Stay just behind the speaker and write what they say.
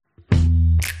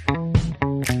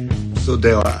So,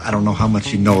 Dale, I don't know how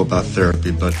much you know about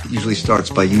therapy, but it usually starts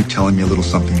by you telling me a little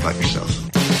something about yourself.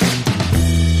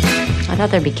 I thought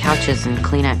there'd be couches and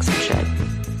Kleenex and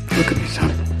shit. Look at me,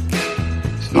 son.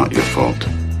 It's not your fault. Do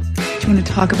you want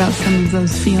to talk about some of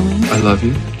those feelings? I love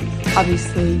you.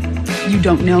 Obviously, you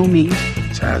don't know me.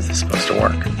 So how's this supposed to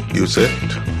work? You sit,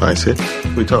 I sit,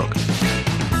 we talk.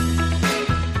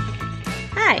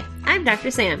 Hi, I'm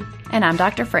Dr. Sam. And I'm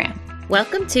Dr. Fran.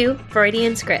 Welcome to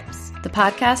Freudian Scripts, the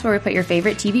podcast where we put your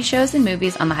favorite TV shows and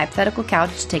movies on the hypothetical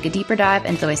couch to take a deeper dive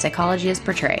into the way psychology is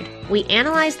portrayed. We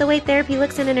analyze the way therapy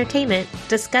looks in entertainment,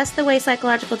 discuss the way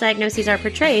psychological diagnoses are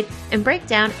portrayed, and break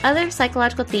down other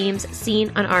psychological themes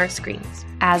seen on our screens.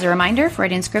 As a reminder,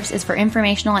 Freudian Scripts is for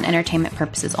informational and entertainment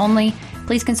purposes only.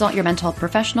 Please consult your mental health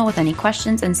professional with any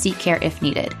questions and seek care if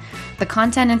needed. The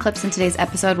content and clips in today's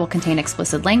episode will contain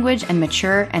explicit language and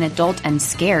mature and adult and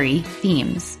scary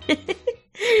themes.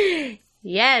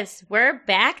 Yes, we're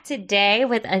back today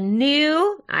with a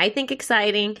new, I think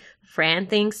exciting, Fran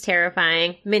thinks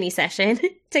terrifying mini session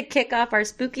to kick off our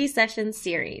Spooky Sessions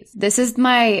series. This is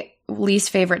my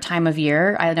least favorite time of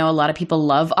year. I know a lot of people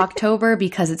love October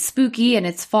because it's spooky and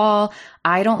it's fall.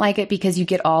 I don't like it because you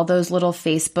get all those little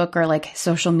Facebook or like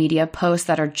social media posts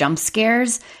that are jump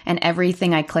scares, and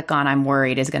everything I click on, I'm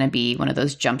worried is going to be one of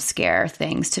those jump scare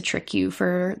things to trick you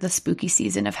for the spooky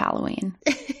season of Halloween.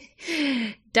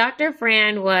 Dr.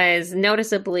 Fran was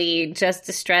noticeably just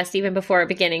distressed even before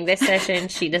beginning this session.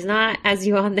 She does not, as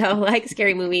you all know, like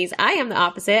scary movies. I am the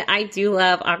opposite. I do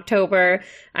love October.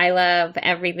 I love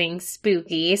everything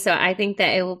spooky. So I think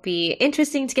that it will be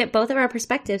interesting to get both of our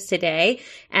perspectives today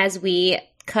as we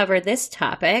cover this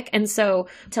topic. And so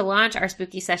to launch our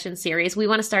Spooky Session series, we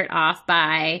want to start off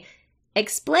by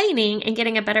explaining and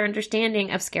getting a better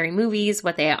understanding of scary movies,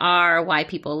 what they are, why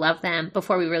people love them,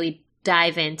 before we really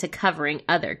dive into covering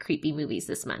other creepy movies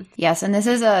this month. Yes, and this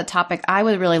is a topic I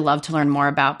would really love to learn more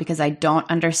about because I don't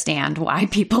understand why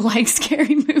people like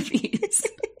scary movies.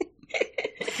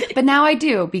 But now I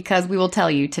do, because we will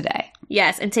tell you today.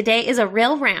 Yes, and today is a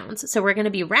real rounds, so we're going to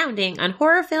be rounding on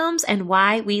horror films and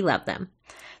why we love them.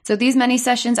 So these mini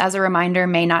sessions, as a reminder,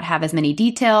 may not have as many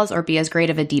details or be as great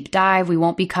of a deep dive. We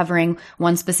won't be covering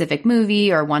one specific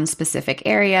movie or one specific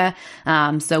area.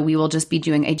 So we will just be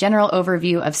doing a general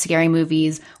overview of scary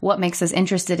movies, what makes us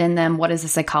interested in them, what is the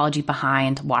psychology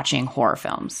behind watching horror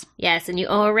films. Yes, and you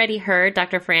already heard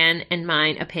Dr. Fran and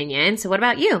mine opinion. So what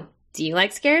about you? Do you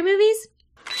like scary movies?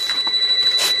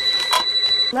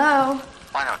 Hello?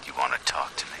 Why don't you want to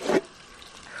talk to me?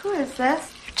 Who is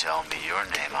this? You tell me your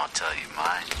name, I'll tell you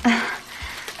mine.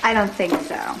 I don't think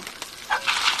so.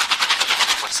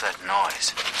 What's that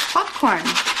noise? Popcorn.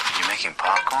 You making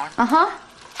popcorn? Uh-huh.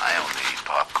 I only eat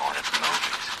popcorn at the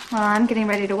movies. Well, I'm getting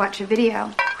ready to watch a video.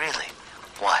 Really?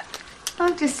 What?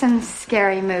 Oh, just some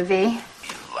scary movie.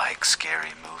 You like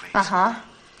scary movies? Uh-huh.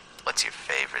 What's your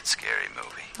favorite scary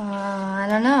movie? I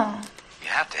don't know. You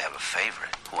have to have a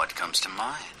favorite. What comes to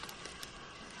mind?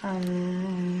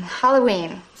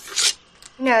 Halloween.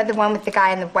 You know, the one with the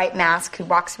guy in the white mask who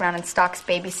walks around and stalks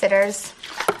babysitters?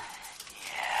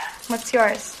 Yeah. What's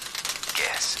yours?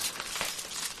 Guess.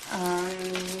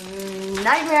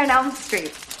 Nightmare on Elm Street.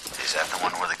 Is that the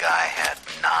one where the guy had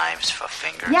knives for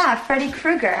fingers? Yeah, Freddy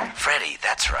Krueger. Freddy,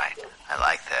 that's right. I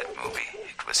like that movie.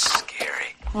 It was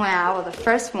scary. Well, the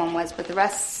first one was, but the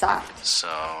rest sucked. So,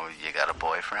 you got a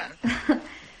boyfriend?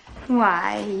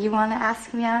 Why? You want to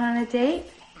ask me out on a date?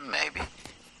 Maybe.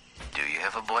 Do you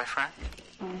have a boyfriend?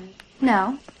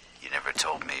 No. You never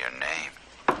told me your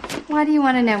name. Why do you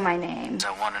want to know my name?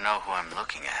 I want to know who I'm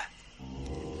looking at.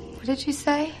 What did you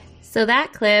say? So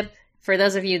that clip, for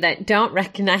those of you that don't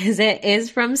recognize it,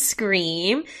 is from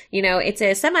Scream. You know, it's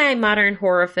a semi-modern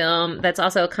horror film that's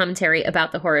also a commentary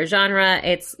about the horror genre.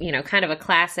 It's, you know, kind of a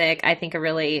classic, I think a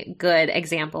really good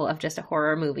example of just a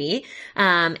horror movie.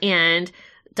 And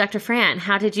Dr. Fran,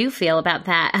 how did you feel about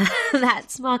that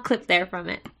that small clip there from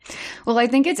it? Well, I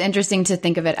think it's interesting to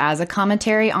think of it as a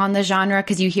commentary on the genre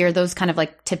because you hear those kind of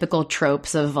like typical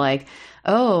tropes of like,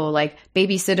 oh, like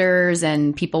babysitters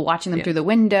and people watching them through the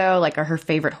window, like are her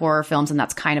favorite horror films. And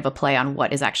that's kind of a play on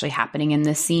what is actually happening in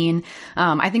this scene.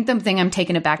 I think the thing I'm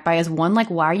taken aback by is one, like,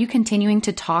 why are you continuing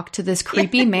to talk to this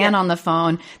creepy man on the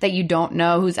phone that you don't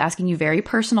know, who's asking you very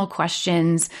personal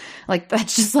questions? Like,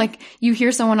 that's just like, you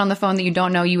hear someone on the phone that you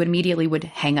don't know, you immediately would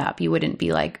hang up. You wouldn't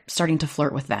be like starting to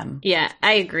flirt with them. Yeah,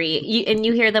 I agree. And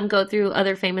you hear them go through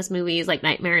other famous movies like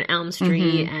Nightmare on Elm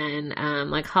Street and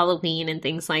like Halloween and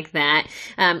things like that.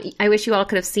 I wish you all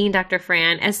could have seen Dr.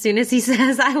 Fran. As soon as he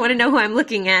says, I want to know who I'm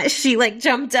looking at, she like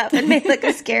jumped up and made like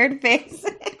a scared face.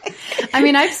 I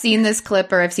mean, I've seen this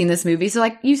clip or I've seen this movie, so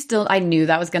like I knew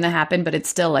that was going to happen, but it's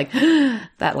still like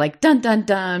that like dun dun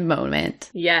dun moment.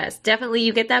 Yes, definitely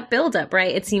you get that build up,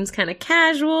 right? It seems kind of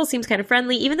casual, seems kind of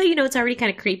friendly, even though you know it's already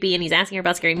kind of creepy and he's asking her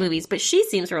about scary movies, but she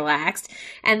seems relaxed.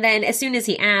 And then as soon as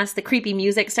he asks, the creepy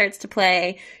music starts to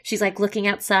play. She's like looking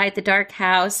outside the dark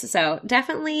house. So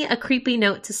definitely a creepy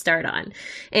note to start on.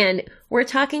 And we're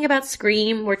talking about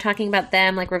Scream. We're talking about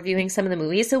them, like reviewing some of the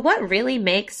movies. So what really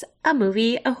makes a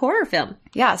movie a horror film?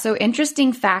 Yeah, so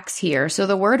interesting facts here. So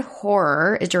the word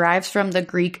horror is derives from the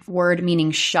Greek word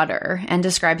meaning shudder and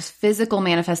describes physical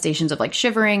manifestations of like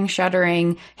shivering,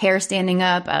 shuddering, hair standing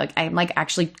up. I'm like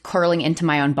actually curling into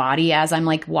my own body as I'm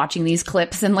like watching these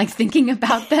clips and like thinking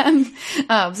about them.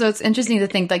 So it's interesting to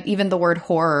think like even the word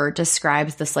horror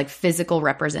describes this like physical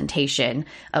representation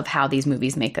of how these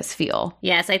movies make us feel.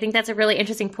 Yes, I think that's a really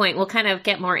interesting point. We'll kind of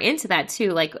get more into that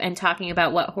too, like, and talking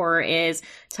about what horror is,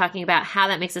 talking about how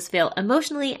that makes us feel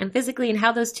emotionally and physically, and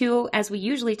how those two, as we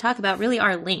usually talk about, really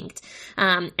are linked.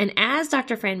 And as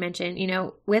Dr. Fran mentioned, you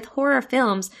know, with horror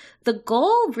films, the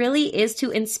goal really is to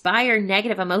inspire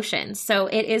negative emotions. So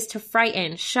it is to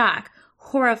frighten, shock,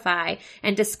 horrify,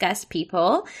 and disgust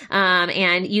people,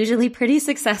 and usually pretty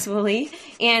successly.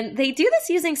 And they do this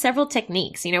using several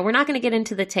techniques. You know, we're not going to get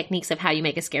into the techniques of how you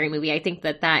make a scary movie. I think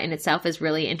that in itself is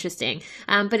really interesting.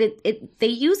 But they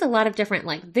use a lot of different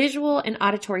like visual and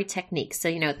auditory techniques. So,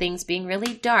 you know, things being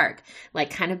really dark, like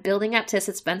kind of building up to a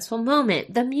suspenseful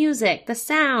moment, the music, the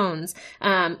sounds,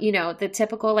 you know, the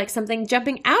typical like something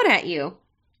jumping out at you.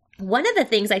 One of the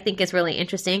things I think is really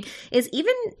interesting is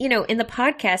even, you know, in the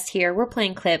podcast here, we're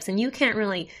playing clips and you can't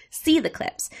really see the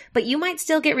clips, but you might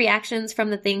still get reactions from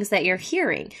the things that you're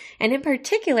hearing. And in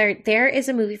particular, there is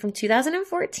a movie from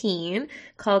 2014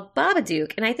 called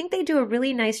Babadook. And I think they do a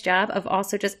really nice job of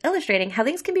also just illustrating how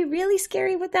things can be really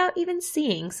scary without even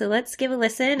seeing. So let's give a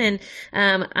listen. And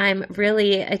I'm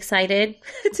really excited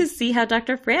to see how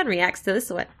Dr. Fran reacts to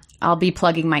this one. I'll be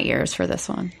plugging my ears for this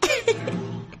one.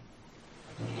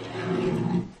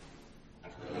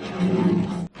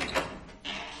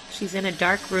 She's in a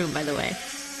dark room, by the way.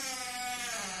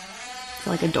 It's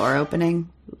like a door opening.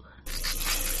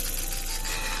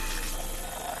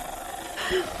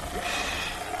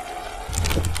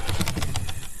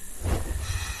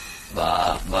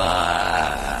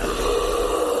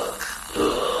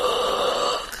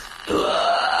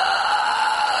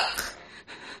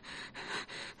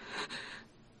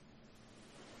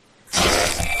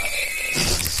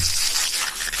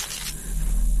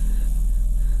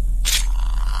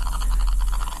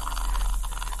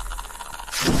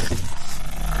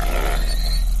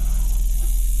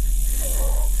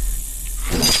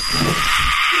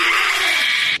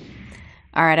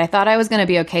 All right, I thought I was going to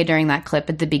be okay during that clip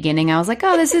at the beginning. I was like,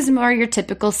 oh, this is more your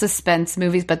typical suspense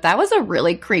movies, but that was a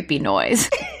really creepy noise.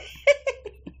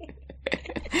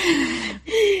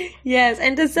 Yes,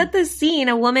 and to set the scene,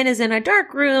 a woman is in a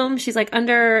dark room. She's like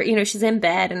under, you know, she's in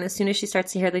bed, and as soon as she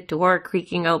starts to hear the door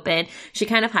creaking open, she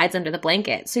kind of hides under the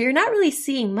blanket. So you're not really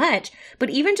seeing much, but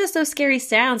even just those scary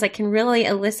sounds like can really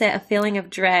elicit a feeling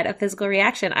of dread, a physical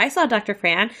reaction. I saw Dr.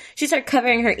 Fran. She started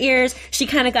covering her ears. She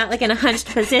kind of got like in a hunched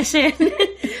position,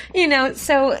 you know,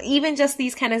 so even just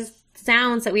these kind of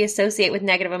sounds that we associate with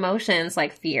negative emotions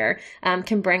like fear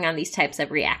can bring on these types of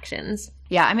reactions.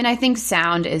 Yeah, I mean, I think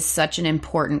sound is such an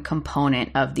important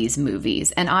component of these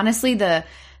movies. And honestly, the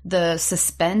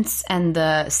suspense and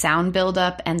the sound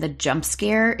buildup and the jump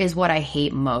scare is what I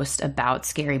hate most about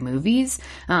scary movies.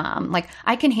 Like,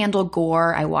 I can handle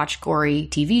gore. I watch gory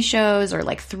TV shows or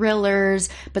like thrillers,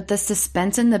 but the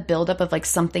suspense and the buildup of like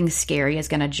something scary is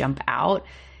going to jump out.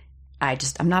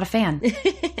 I'm not a fan.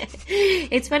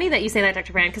 It's funny that you say that,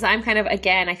 Dr. Fran, because I'm kind of,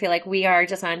 again, I feel like we are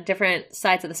just on different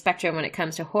sides of the spectrum when it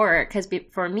comes to horror. Because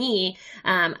for me,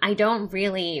 I don't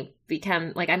really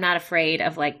become like, I'm not afraid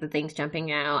of like the things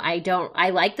jumping out. I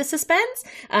like the suspense,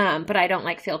 but I don't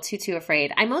like feel too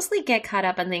afraid. I mostly get caught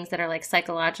up on things that are like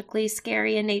psychologically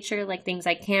scary in nature, like things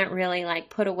I can't really like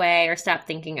put away or stop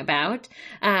thinking about.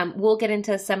 We'll get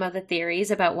into some of the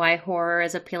theories about why horror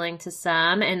is appealing to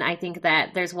some, and I think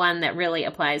that there's one that really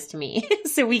applies to me.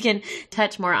 So we can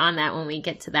touch more on that when we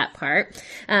get to that part.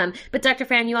 But Dr.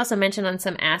 Fran, you also mentioned on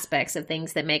some aspects of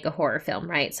things that make a horror film,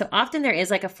 right? So often there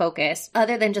is like a focus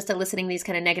other than just eliciting these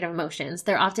kind of negative emotions.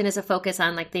 There often is a focus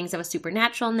on like things of a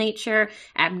supernatural nature,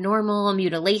 abnormal,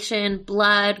 mutilation,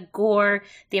 blood, gore,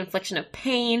 the infliction of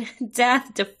pain,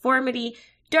 death, deformity,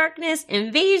 darkness,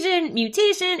 invasion,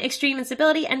 mutation, extreme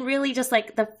instability, and really just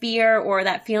like the fear or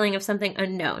that feeling of something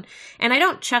unknown. And I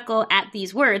don't chuckle at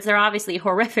these words. They're obviously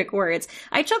horrific words.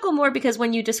 I chuckle more because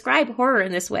when you describe horror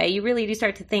in this way, you really do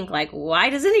start to think like, why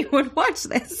does anyone watch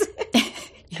this?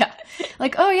 Yeah.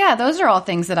 Like, oh yeah, those are all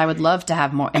things that I would love to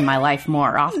have more in my life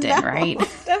more often, No, right?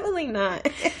 Definitely not.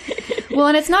 Well,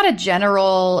 and it's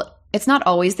not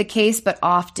always the case, but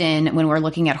often when we're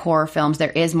looking at horror films,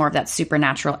 there is more of that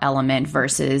supernatural element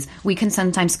versus we can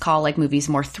sometimes call like movies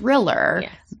more thriller.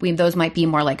 Yes. Those might be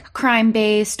more like crime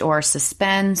based or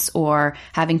suspense or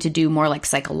having to do more like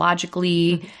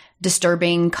psychologically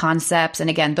disturbing concepts. And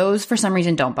again, those for some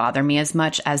reason don't bother me as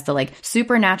much as the like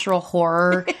supernatural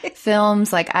horror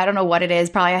films. Like, I don't know what it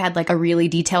is. Probably I had like a really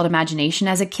detailed imagination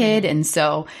as a kid. And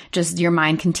so just your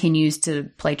mind continues to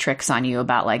play tricks on you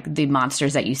about like the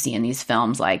monsters that you see in these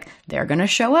films. Like they're going to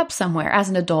show up somewhere. As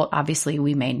an adult, obviously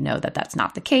we may know that that's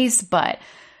not the case, but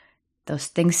those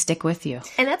things stick with you.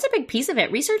 And that's a big piece of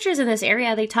it. Researchers in this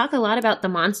area, they talk a lot about the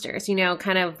monsters, you know,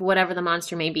 kind of whatever the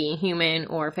monster may be, human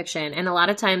or fiction. And a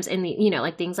lot of times in the, you know,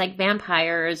 like things like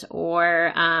vampires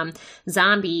or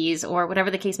zombies or whatever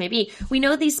the case may be, we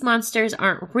know these monsters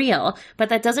aren't real, but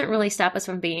that doesn't really stop us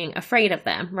from being afraid of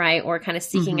them, right? Or kind of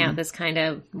seeking out this kind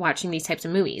of watching these types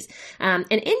of movies. And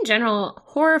in general,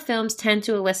 horror films tend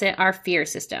to elicit our fear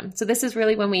system. So this is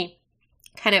really when we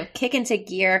kind of kick into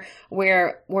gear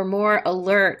where we're more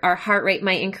alert, our heart rate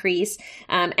might increase.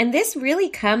 And this really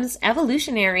comes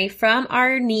evolutionary from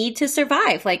our need to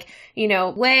survive. Like, you know,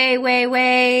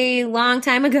 way long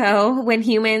time ago when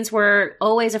humans were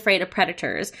always afraid of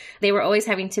predators, they were always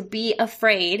having to be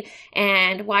afraid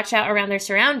and watch out around their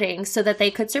surroundings so that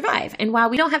they could survive. And while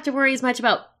we don't have to worry as much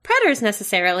about predators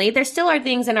necessarily, there still are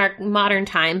things in our modern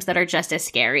times that are just as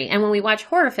scary. And when we watch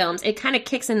horror films, it kind of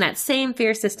kicks in that same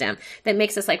fear system that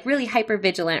makes us like really hyper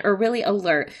vigilant or really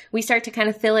alert. We start to kind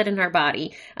of feel it in our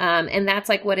body. And that's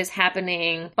like what is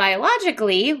happening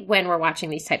biologically when we're watching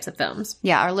these types of films.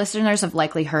 Yeah, our listeners have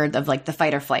likely heard of like the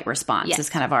fight or flight response. Yes. Is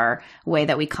kind of our way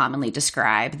that we commonly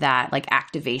describe that like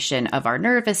activation of our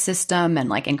nervous system and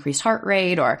like increased heart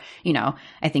rate, or, you know,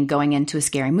 I think going into a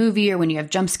scary movie or when you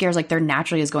have jump scares, like there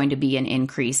naturally is going to be an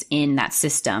increase in that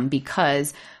system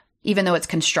because even though it's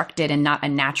constructed and not a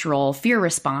natural fear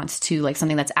response to like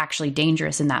something that's actually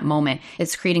dangerous in that moment,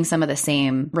 it's creating some of the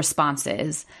same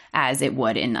responses as it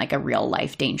would in like a real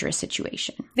life dangerous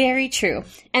situation. Very true.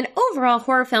 And overall,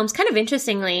 horror films, kind of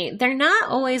interestingly, they're not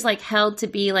always like held to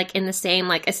be like in the same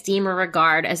like esteem or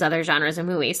regard as other genres of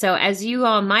movies. So as you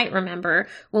all might remember,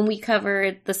 when we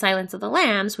covered The Silence of the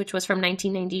Lambs, which was from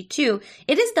 1992,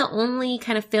 it is the only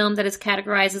kind of film that is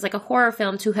categorized as like a horror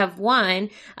film to have won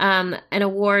an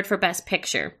award for Best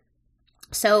Picture.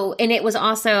 So, and it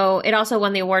also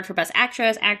won the award for Best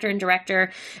Actress, Actor, and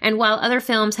Director. And while other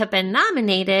films have been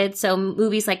nominated, so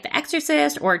movies like The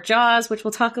Exorcist or Jaws, which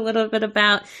we'll talk a little bit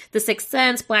about, The Sixth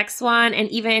Sense, Black Swan, and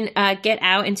even Get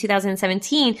Out in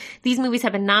 2017, these movies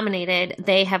have been nominated.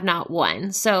 They have not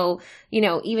won. So, you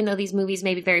know, even though these movies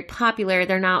may be very popular,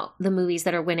 they're not the movies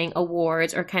that are winning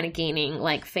awards or kind of gaining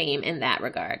like fame in that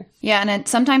regard. Yeah, and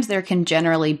sometimes there can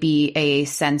generally be a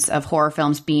sense of horror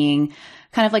films being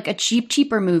kind of like a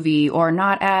cheaper movie or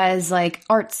not as like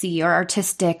artsy or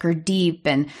artistic or deep.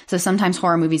 And so sometimes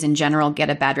horror movies in general get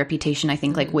a bad reputation, I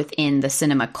think, like within the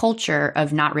cinema culture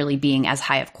of not really being as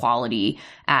high of quality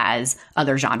as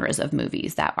other genres of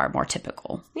movies that are more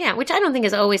typical. Yeah, which I don't think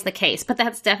is always the case, but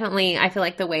that's definitely, I feel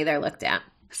like, the way they're looked at.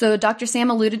 So Dr. Sam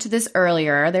alluded to this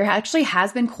earlier. There actually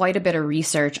has been quite a bit of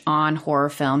research on horror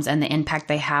films and the impact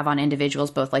they have on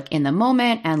individuals, both like in the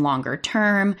moment and longer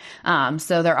term.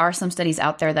 So there are some studies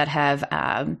out there that have,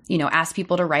 asked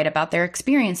people to write about their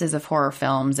experiences of horror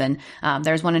films. And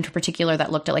there's one in particular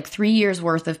that looked at like 3 years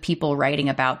worth of people writing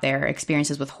about their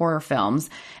experiences with horror films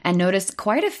and noticed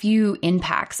quite a few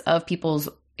impacts of people's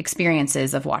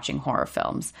experiences of watching horror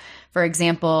films. For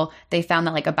example, they found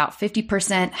that like about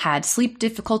 50% had sleep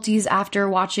difficulties after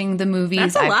watching the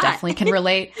movies. That's a lot. Definitely can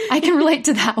relate. I can relate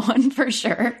to that one for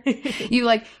sure.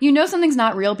 You know something's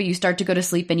not real, but you start to go to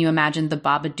sleep and you imagine the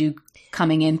Babadook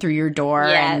coming in through your door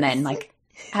and then like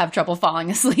have trouble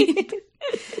falling asleep.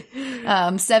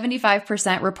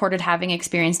 75% reported having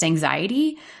experienced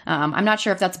anxiety. I'm not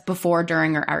sure if that's before,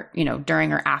 during,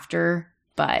 or after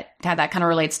But that kind of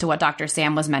relates to what Dr.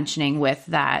 Sam was mentioning with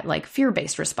that like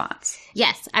fear-based response.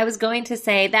 Yes, I was going to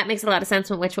say that makes a lot of sense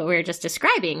with what we were just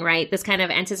describing, right? This kind of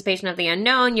anticipation of the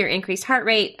unknown, your increased heart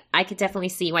rate. I could definitely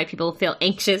see why people feel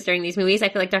anxious during these movies. I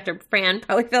feel like Dr. Fran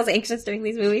probably feels anxious during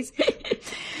these movies.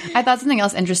 I thought something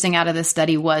else interesting out of this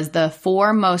study was the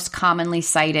 4 most commonly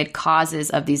cited causes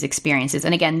of these experiences.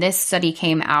 And again, this study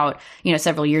came out,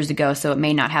 several years ago, so it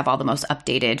may not have all the most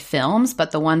updated films,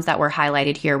 but the ones that were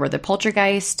highlighted here were The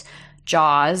Poltergeist,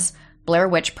 Jaws, Blair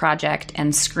Witch Project,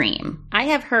 and Scream. I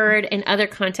have heard in other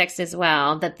contexts as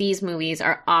well that these movies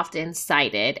are often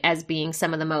cited as being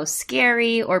some of the most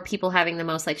scary or people having the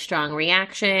most like strong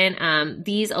reaction.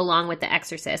 These, along with The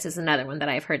Exorcist, is another one that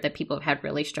I've heard that people have had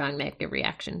really strong negative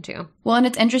reaction to. Well, and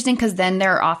it's interesting because then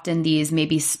there are often these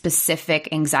maybe specific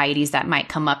anxieties that might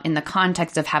come up in the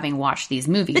context of having watched these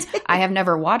movies. I have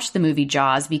never watched the movie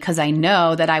Jaws because I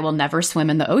know that I will never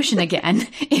swim in the ocean again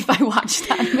if I watch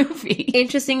that movie.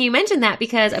 Interesting you mentioned that,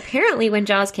 because apparently when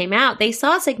Jaws came out, they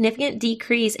saw a significant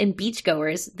decrease in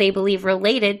beachgoers, they believe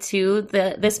related to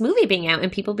this movie being out and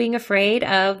people being afraid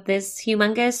of this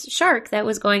humongous shark that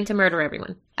was going to murder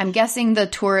everyone. I'm guessing the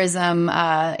tourism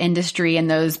industry in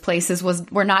those places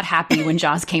were not happy when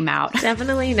Jaws came out.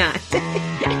 Definitely not.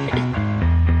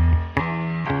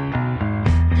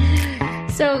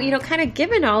 So, kind of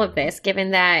given all of this,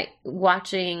 given that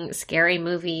watching scary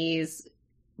movies,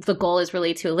 the goal is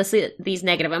really to elicit these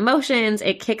negative emotions.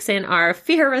 It kicks in our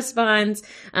fear response.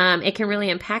 It can really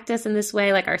impact us in this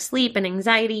way, like our sleep and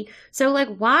anxiety. So,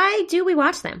 like, why do we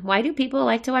watch them? Why do people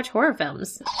like to watch horror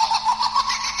films?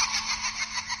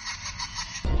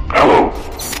 Hello.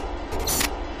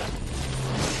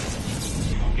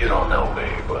 You don't know me,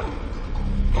 but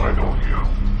I know you.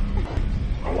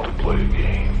 I want to play a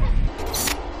game.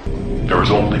 There is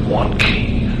only one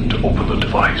key to open the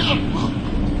device.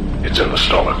 It's in the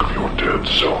stomach of your dead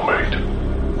cellmate.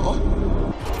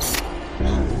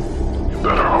 You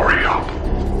better hurry up.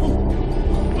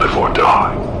 Live or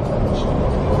die.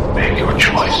 Make your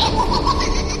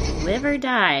choice. Live or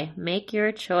die. Make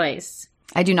your choice.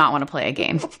 I do not want to play a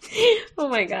game. Oh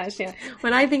my gosh, yeah.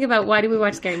 When I think about why do we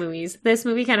watch scary movies, this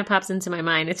movie kind of pops into my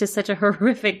mind. It's just such a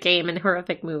horrific game and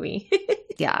horrific movie.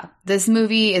 Yeah, this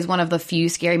movie is one of the few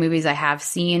scary movies I have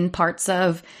seen parts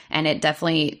of, and it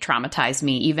definitely traumatized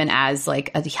me, even as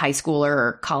like a high schooler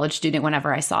or college student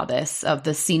whenever I saw this, of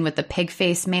the scene with the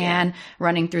pig-faced man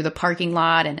running through the parking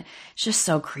lot, and it's just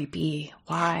so creepy.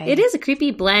 Why? It is a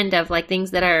creepy blend of like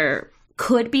things that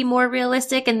could be more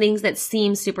realistic and things that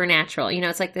seem supernatural.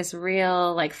 It's like this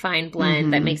real, like, fine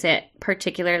blend that makes it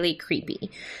particularly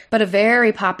creepy. But a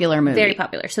very popular movie. Very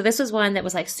popular. So this was one that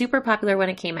was, like, super popular when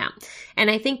it came out. And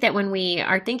I think that when we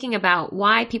are thinking about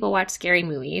why people watch scary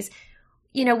movies,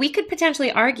 we could potentially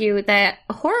argue that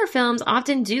horror films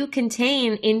often do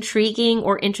contain intriguing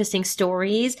or interesting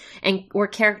stories or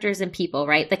characters and people,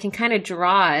 right? That can kind of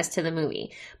draw us to the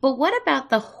movie. But what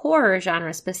about the horror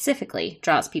genre specifically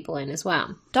draws people in as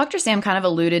well? Dr. Sam kind of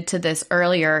alluded to this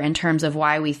earlier in terms of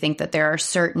why we think that there are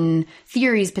certain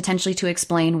theories potentially to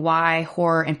explain why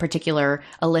horror in particular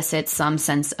elicits some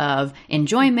sense of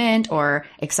enjoyment or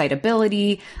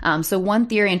excitability. So one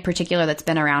theory in particular that's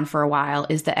been around for a while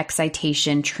is the excitation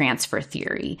transfer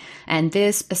theory. And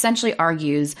this essentially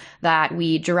argues that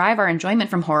we derive our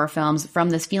enjoyment from horror films from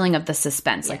this feeling of the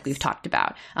suspense, like we've talked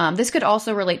about. This could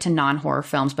also relate to non-horror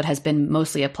films, but has been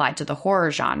mostly applied to the horror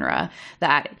genre,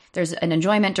 that there's an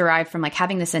enjoyment derived from like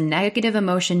having this negative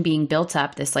emotion being built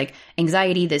up, this like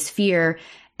anxiety, this fear,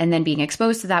 and then being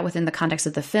exposed to that within the context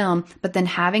of the film, but then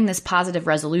having this positive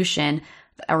resolution,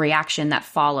 a reaction that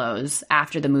follows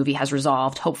after the movie has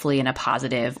resolved, hopefully in a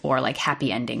positive or like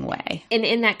happy ending way. And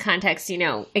in that context,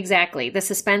 exactly. The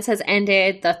suspense has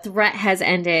ended, the threat has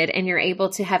ended, and you're able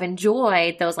to have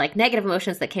enjoyed those like negative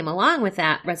emotions that came along with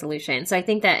that resolution. So I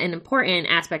think that an important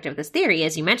aspect of this theory,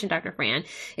 as you mentioned, Dr. Fran,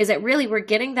 is that really we're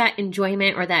getting that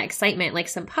enjoyment or that excitement, like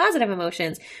some positive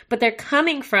emotions, but they're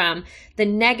coming from the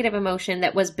negative emotion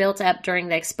that was built up during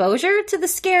the exposure to the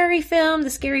scary film, the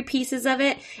scary pieces of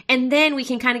it. And then we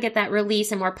can kind of get that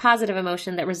release and more positive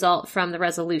emotion that result from the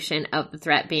resolution of the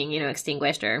threat being,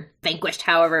 extinguished or vanquished,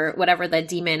 however, whatever the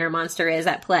demon or monster is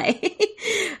at play.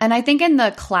 And I think in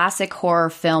the classic horror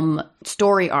film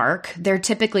story arc, there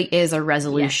typically is a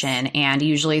resolution, and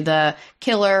usually the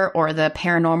killer or the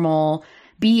paranormal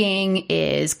being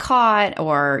is caught,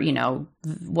 or, you know,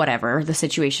 whatever the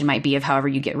situation might be of however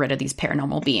you get rid of these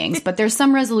paranormal beings. But there's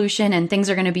some resolution and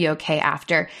things are going to be okay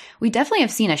after. We definitely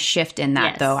have seen a shift in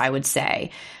that, though, I would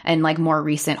say. And like more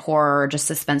recent horror, just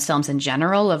suspense films in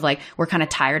general, of like, we're kind of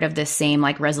tired of this same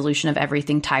like resolution of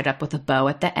everything tied up with a bow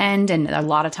at the end. And a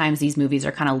lot of times these movies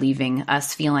are kind of leaving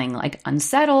us feeling like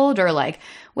unsettled, or like,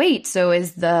 wait, so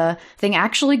is the thing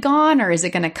actually gone, or is it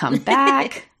going to come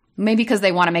back? Maybe because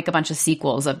they want to make a bunch of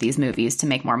sequels of these movies to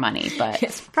make more money. But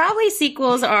yes, probably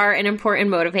sequels are an important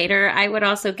motivator. I would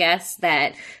also guess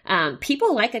that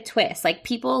people like a twist. Like,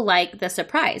 people like the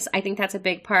surprise. I think that's a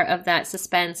big part of that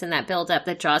suspense and that buildup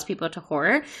that draws people to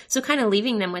horror. So kind of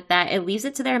leaving them with that, it leaves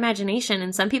it to their imagination.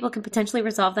 And some people can potentially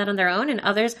resolve that on their own, and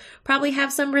others probably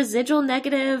have some residual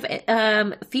negative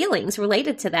feelings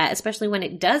related to that, especially when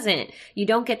it doesn't. You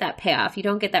don't get that payoff. You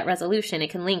don't get that resolution.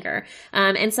 It can linger.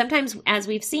 And sometimes, as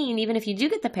we've seen, even if you do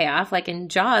get the payoff, like in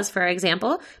Jaws, for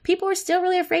example, people are still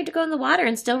really afraid to go in the water,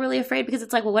 and still really afraid because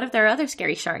it's like, well, what if there are other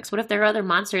scary sharks? What if there are other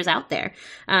monsters out there?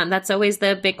 That's always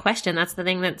the big question. That's the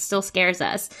thing that still scares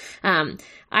us.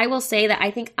 I will say that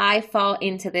I think I fall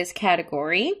into this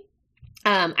category.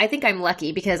 I think I'm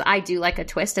lucky because I do like a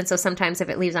twist. And so sometimes if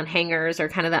it leaves on hangers or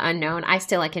kind of the unknown, I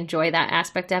still like enjoy that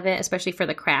aspect of it, especially for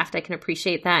the craft. I can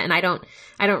appreciate that. And I don't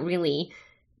really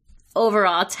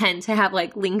overall tend to have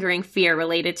like lingering fear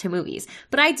related to movies,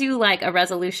 but I do like a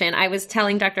resolution. I was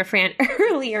telling Dr. Fran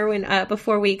earlier when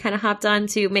before we kind of hopped on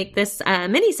to make this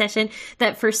mini session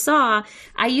that for Saw,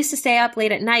 I used to stay up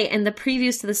late at night, and the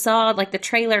previews to the Saw, like the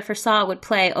trailer for Saw, would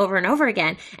play over and over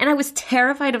again, and I was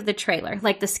terrified of the trailer,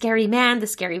 like the scary man, the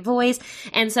scary voice.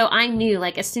 And so I knew,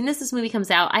 like, as soon as this movie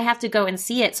comes out, I have to go and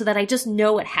see it so that I just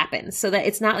know what happens, so that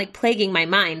it's not like plaguing my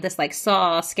mind, this like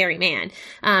Saw scary man.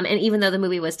 And even though the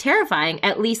movie was terrifying,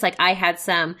 at least like I had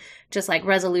some just like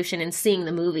resolution in seeing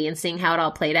the movie and seeing how it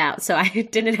all played out. So I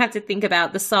didn't have to think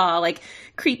about the Saw like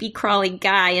creepy crawly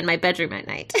guy in my bedroom at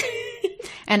night.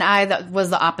 And I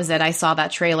was the opposite. I saw that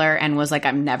trailer and was like,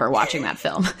 I'm never watching that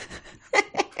film.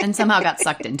 And somehow got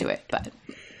sucked into it. But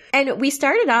And we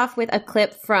started off with a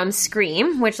clip from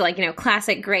Scream, which, like, you know,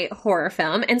 classic great horror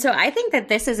film. And so I think that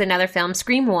this is another film,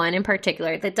 Scream 1 in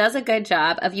particular, that does a good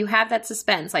job of, you have that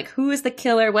suspense, like, who is the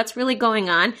killer, what's really going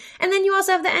on, and then you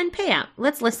also have the end payout.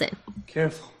 Let's listen.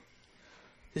 Careful.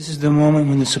 This is the moment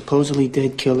when the supposedly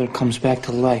dead killer comes back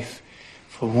to life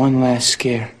for one last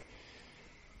scare.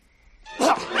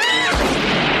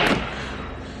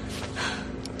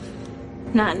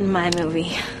 Not in my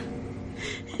movie.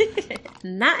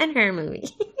 Not in her movie.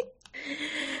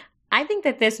 I think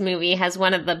that this movie has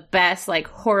one of the best, like,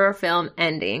 horror film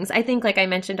endings. I think, like I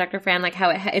mentioned, Dr. Fran, like how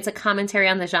it's a commentary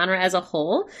on the genre as a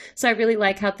whole. So I really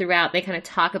like how throughout they kind of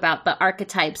talk about the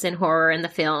archetypes in horror in the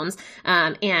films.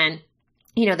 And,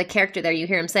 you know, the character there, you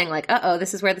hear him saying, like, uh-oh,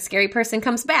 this is where the scary person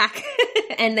comes back.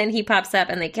 And then he pops up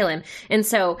and they kill him. And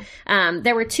so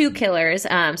there were two killers.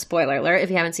 Spoiler alert, if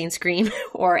you haven't seen Scream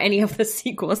or any of the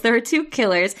sequels, there were two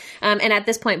killers. And at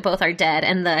this point, both are dead.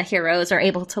 And the heroes are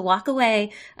able to walk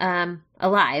away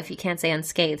alive. You can't say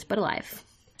unscathed, but alive.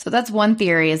 So that's one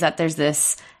theory, is that there's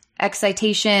this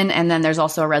excitation and then there's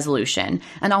also a resolution.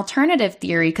 An alternative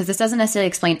theory, because this doesn't necessarily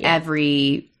explain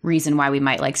every reason why we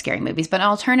might like scary movies, but an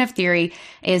alternative theory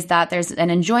is that there's an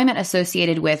enjoyment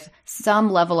associated with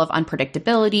some level of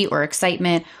unpredictability or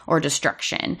excitement or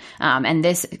destruction. And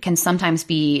this can sometimes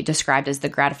be described as the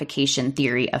gratification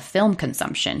theory of film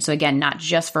consumption. So again, not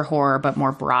just for horror, but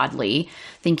more broadly,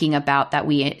 thinking about that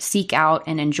we seek out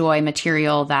and enjoy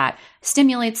material that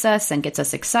stimulates us and gets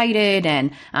us excited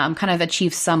and kind of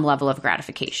achieves some level of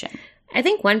gratification. I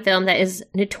think one film that is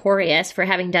notorious for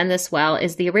having done this well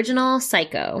is the original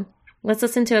Psycho. Let's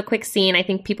listen to a quick scene. I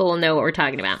think people will know what we're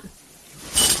talking about.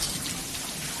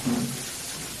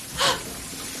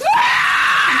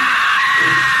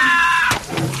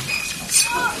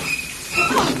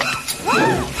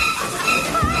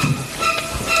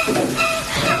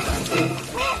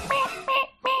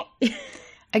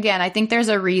 Again, I think there's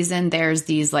a reason there's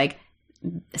these like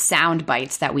sound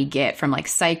bites that we get from like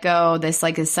Psycho. This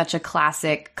like is such a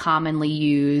classic, commonly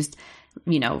used,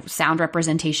 you know, sound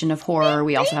representation of horror.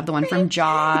 We also have the one from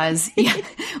Jaws. Yeah.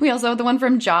 We also have the one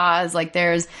from Jaws. Like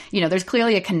there's, you know, there's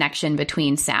clearly a connection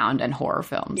between sound and horror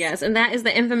films. Yes. And that is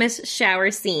the infamous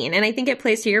shower scene. And I think it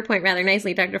plays to your point rather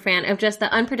nicely, Dr. Fran, of just the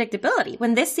unpredictability.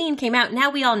 When this scene came out, now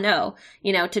we all know,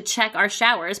 you know, to check our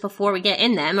showers before we get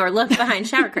in them or look behind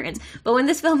shower curtains. But when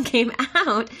this film came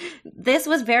out, this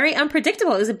was very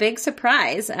unpredictable. It was a big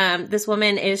surprise. This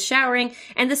woman is showering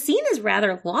and the scene is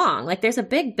rather long. Like there's a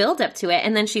big buildup to it,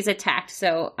 and then she's attacked,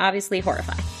 so obviously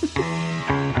horrifying.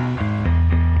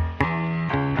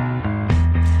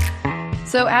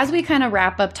 So as we kind of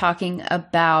wrap up talking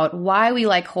about why we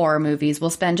like horror movies, we'll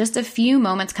spend just a few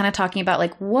moments kind of talking about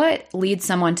like what leads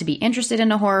someone to be interested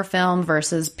in a horror film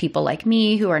versus people like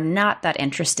me who are not that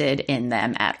interested in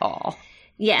them at all.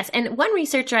 Yes, and one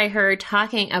researcher I heard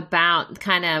talking about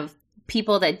kind of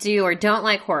people that do or don't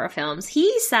like horror films,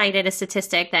 he cited a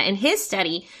statistic that in his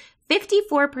study,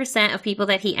 54% of people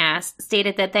that he asked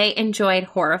stated that they enjoyed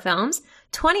horror films.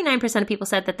 29% of people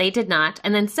said that they did not.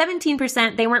 And then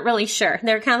 17%, they weren't really sure.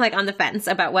 They were kind of like on the fence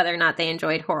about whether or not they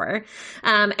enjoyed horror.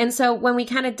 And so when we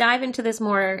kind of dive into this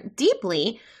more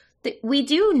deeply, we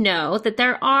do know that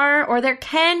there are, or there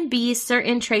can be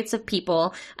certain traits of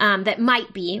people that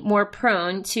might be more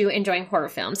prone to enjoying horror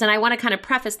films. And I want to kind of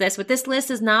preface this with this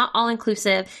list is not all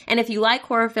inclusive. And if you like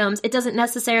horror films, it doesn't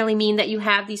necessarily mean that you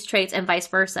have these traits and vice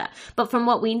versa. But from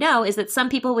what we know is that some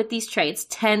people with these traits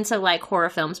tend to like horror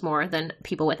films more than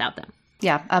people without them.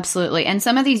 Yeah, absolutely. And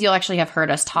some of these you'll actually have heard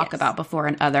us talk about before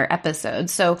in other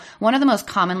episodes. So one of the most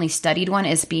commonly studied one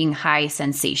is being high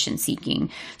sensation seeking.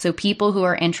 So people who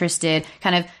are interested,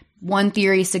 kind of one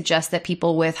theory suggests that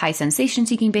people with high sensation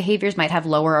seeking behaviors might have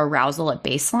lower arousal at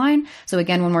baseline. So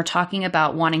again, when we're talking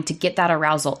about wanting to get that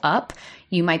arousal up,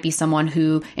 you might be someone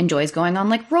who enjoys going on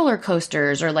like roller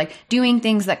coasters or like doing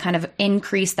things that kind of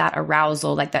increase that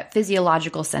arousal, like that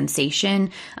physiological sensation.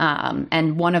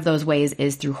 And one of those ways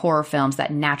is through horror films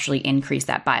that naturally increase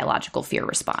that biological fear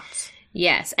response.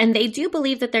 Yes, and they do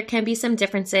believe that there can be some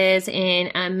differences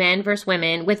in men versus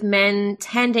women, with men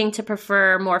tending to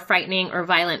prefer more frightening or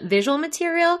violent visual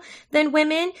material than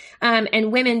women,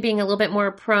 and women being a little bit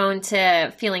more prone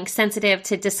to feeling sensitive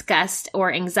to disgust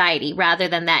or anxiety rather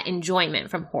than that enjoyment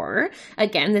from horror.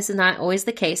 Again, this is not always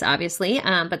the case, obviously,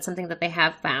 but something that they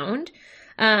have found.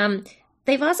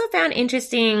 They've also found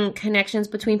interesting connections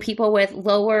between people with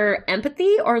lower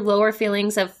empathy or lower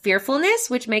feelings of fearfulness,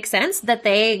 which makes sense that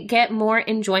they get more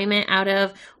enjoyment out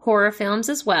of horror films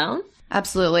as well.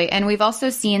 Absolutely. And we've also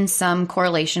seen some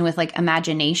correlation with like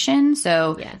imagination.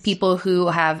 So people who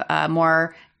have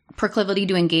more proclivity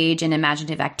to engage in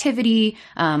imaginative activity,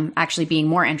 actually being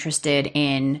more interested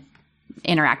in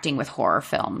interacting with horror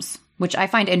films, which I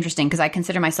find interesting because I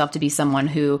consider myself to be someone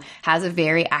who has a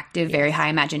very active, very high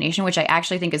imagination, which I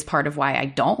actually think is part of why I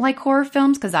don't like horror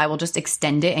films, because I will just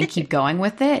extend it and keep going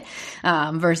with it.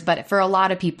 But for a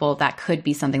lot of people, that could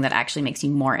be something that actually makes you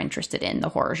more interested in the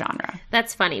horror genre.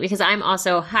 That's funny because I'm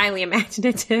also highly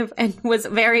imaginative and was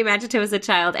very imaginative as a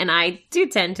child, and I do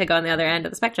tend to go on the other end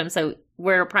of the spectrum. So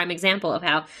we're a prime example of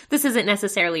how this isn't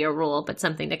necessarily a rule, but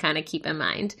something to kind of keep in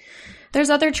mind. There's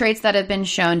other traits that have been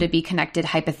shown to be connected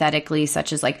hypothetically,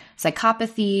 such as like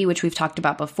psychopathy, which we've talked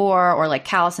about before, or like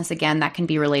callousness. Again, that can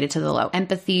be related to the low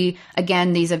empathy.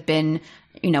 Again, these have been,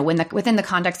 within the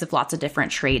context of lots of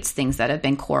different traits, things that have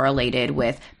been correlated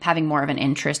with having more of an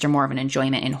interest or more of an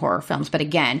enjoyment in horror films. But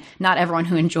again, not everyone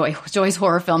who enjoys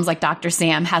horror films like Dr.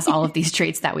 Sam has all of these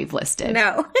traits that we've listed.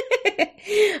 No.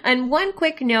 And one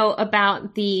quick note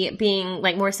about the being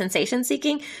like more sensation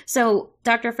seeking. So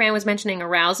Dr. Fran was mentioning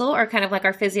arousal, or kind of like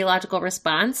our physiological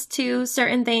response to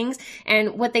certain things.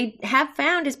 And what they have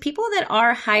found is people that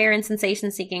are higher in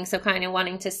sensation seeking, so kind of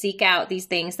wanting to seek out these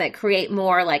things that create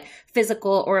more like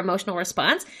physical or emotional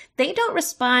response, they don't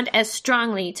respond as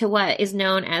strongly to what is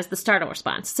known as the startle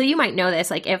response. So you might know this,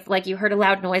 like if like you heard a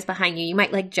loud noise behind you, you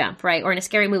might like jump, right? Or in a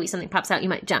scary movie, something pops out, you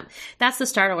might jump. That's the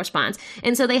startle response.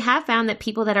 And so they have found that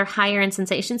people that are higher in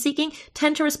sensation seeking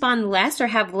tend to respond less or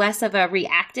have less of a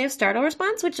reactive startle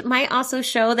response, which might also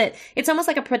show that it's almost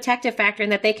like a protective factor in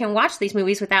that they can watch these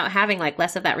movies without having like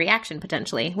less of that reaction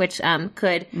potentially, which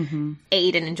could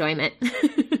aid in enjoyment.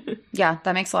 Yeah,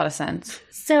 that makes a lot of sense.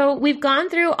 So we've gone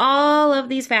through all of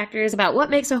these factors about what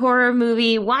makes a horror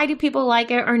movie, why do people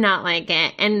like it or not like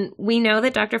it, and we know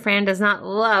that Dr. Fran does not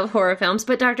love horror films,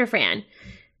 but Dr. Fran,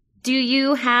 do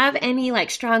you have any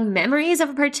like strong memories of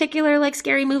a particular like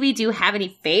scary movie? Do you have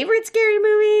any favorite scary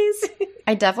movies?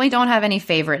 I definitely don't have any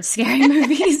favorite scary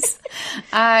movies.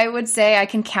 I would say I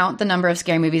can count the number of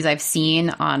scary movies I've seen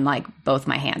on like both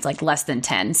my hands, like less than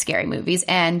 10 scary movies.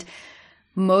 And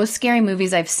most scary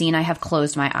movies I've seen, I have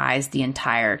closed my eyes the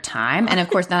entire time. And of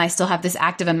course, then I still have this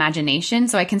active imagination,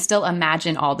 so I can still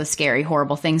imagine all the scary,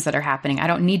 horrible things that are happening. I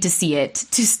don't need to see it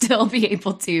to still be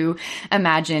able to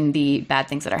imagine the bad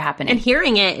things that are happening. And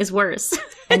hearing it is worse.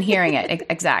 And hearing it,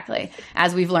 exactly,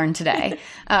 as we've learned today.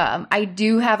 I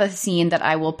do have a scene that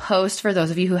I will post for those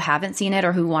of you who haven't seen it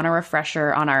or who want a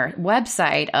refresher on our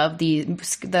website of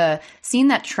the scene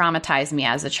that traumatized me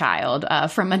as a child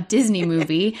from a Disney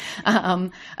movie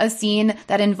a scene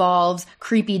that involves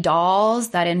creepy dolls,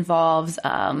 that involves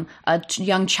a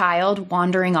young child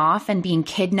wandering off and being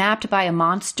kidnapped by a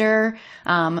monster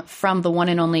from the one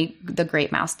and only The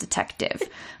Great Mouse Detective.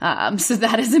 So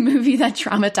that is a movie that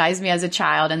traumatized me as a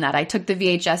child, and that I took the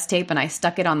VHS tape and I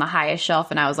stuck it on the highest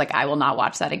shelf, and I was like, I will not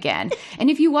watch that again. And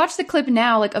if you watch the clip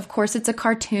now, like, of course it's a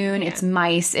cartoon, it's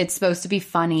mice, it's supposed to be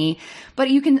funny, but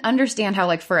you can understand how,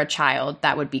 like, for a child,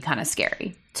 that would be kind of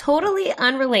scary. Totally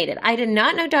unrelated. I did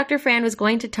not know Dr. Fran was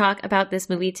going to talk about this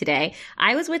movie today.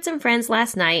 I was with some friends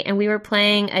last night and we were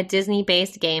playing a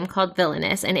Disney-based game called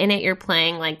Villainous, and in it you're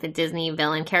playing like the Disney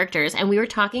villain characters, and we were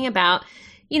talking about,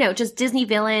 you know, just Disney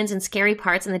villains and scary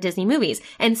parts in the Disney movies.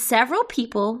 And several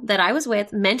people that I was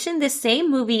with mentioned this same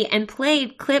movie and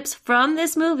played clips from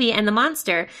this movie and the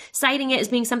monster, citing it as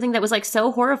being something that was like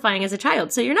so horrifying as a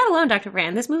child. So you're not alone, Dr.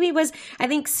 Fran. This movie was, I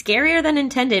think, scarier than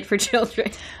intended for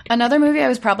children. Another movie I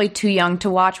was probably too young to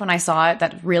watch when I saw it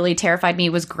that really terrified me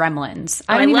was Gremlins.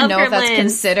 I don't even know if that's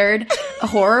considered a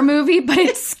horror movie, but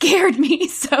it scared me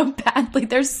so badly.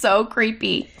 They're so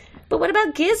creepy. But what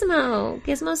about Gizmo?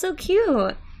 Gizmo's so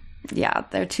cute. Yeah,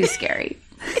 they're too scary.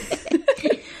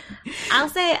 I'll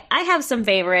say I have some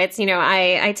favorites. You know,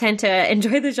 I tend to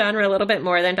enjoy the genre a little bit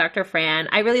more than Dr. Fran.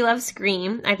 I really love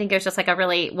Scream. I think it was just like a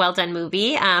really well done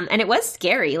movie. And it was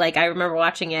scary. Like, I remember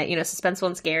watching it, you know, suspenseful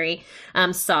and scary.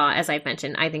 Saw, as I've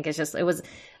mentioned, I think it was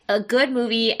a good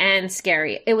movie and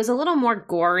scary. It was a little more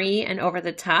gory and over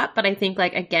the top, but I think,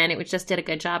 like, again, it just did a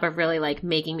good job of really, like,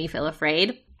 making me feel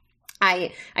afraid.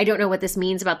 I don't know what this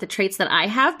means about the traits that I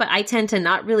have, but I tend to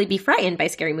not really be frightened by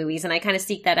scary movies, and I kind of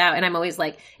seek that out, and I'm always,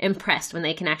 like, impressed when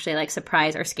they can actually, like,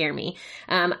 surprise or scare me.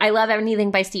 I love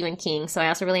anything by Stephen King, so I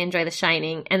also really enjoy The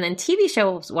Shining. And then TV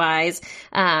shows-wise,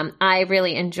 I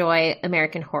really enjoy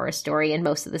American Horror Story in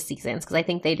most of the seasons, because I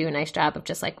think they do a nice job of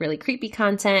just, like, really creepy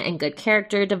content and good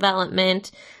character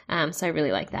development. So I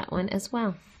really like that one as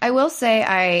well. I will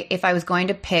say, if I was going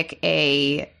to pick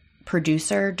a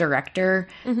producer, director,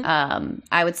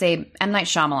 I would say M. Night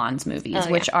Shyamalan's movies,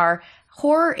 which are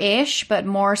horror-ish, but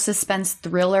more suspense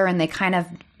thriller, and they kind of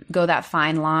go that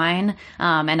fine line.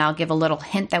 And I'll give a little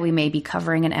hint that we may be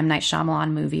covering an M. Night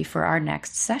Shyamalan movie for our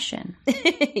next session.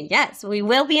 Yes, we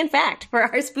will be, in fact, for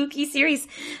our spooky series.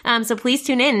 So please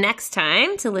tune in next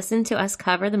time to listen to us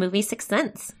cover the movie Sixth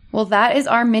Sense. Well, that is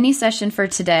our mini session for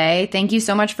today. Thank you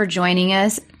so much for joining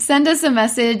us. Send us a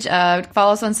message.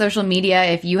 Follow us on social media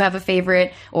if you have a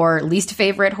favorite or least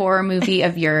favorite horror movie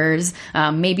of yours.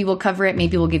 Maybe we'll cover it.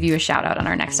 Maybe we'll give you a shout out on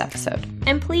our next episode.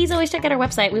 And please always check out our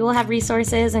website. We will have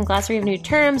resources and glossary of new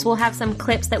terms. We'll have some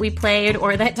clips that we played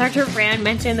or that Dr. Fran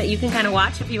mentioned that you can kind of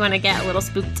watch if you want to get a little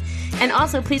spooked. And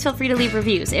also, please feel free to leave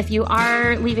reviews. If you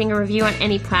are leaving a review on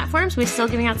any platforms, we're still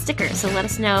giving out stickers. So let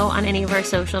us know on any of our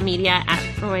social media at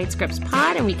Freud Scripts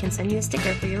Pod, and we can send you a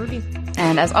sticker for your review.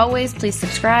 And as always, please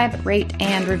subscribe, rate,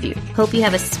 and review. Hope you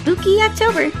have a spooky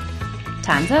October.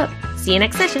 Time's up. See you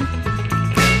next session.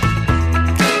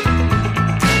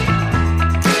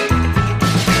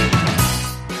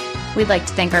 We'd like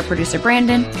to thank our producer,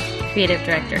 Brandon, creative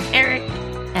director, Eric,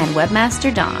 and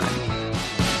webmaster, Dawn.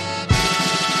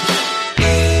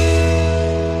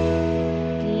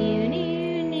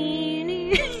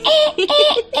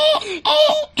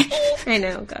 I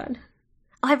know, God.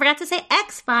 Oh, I forgot to say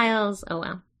X-Files. Oh,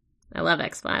 well. I love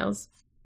X-Files.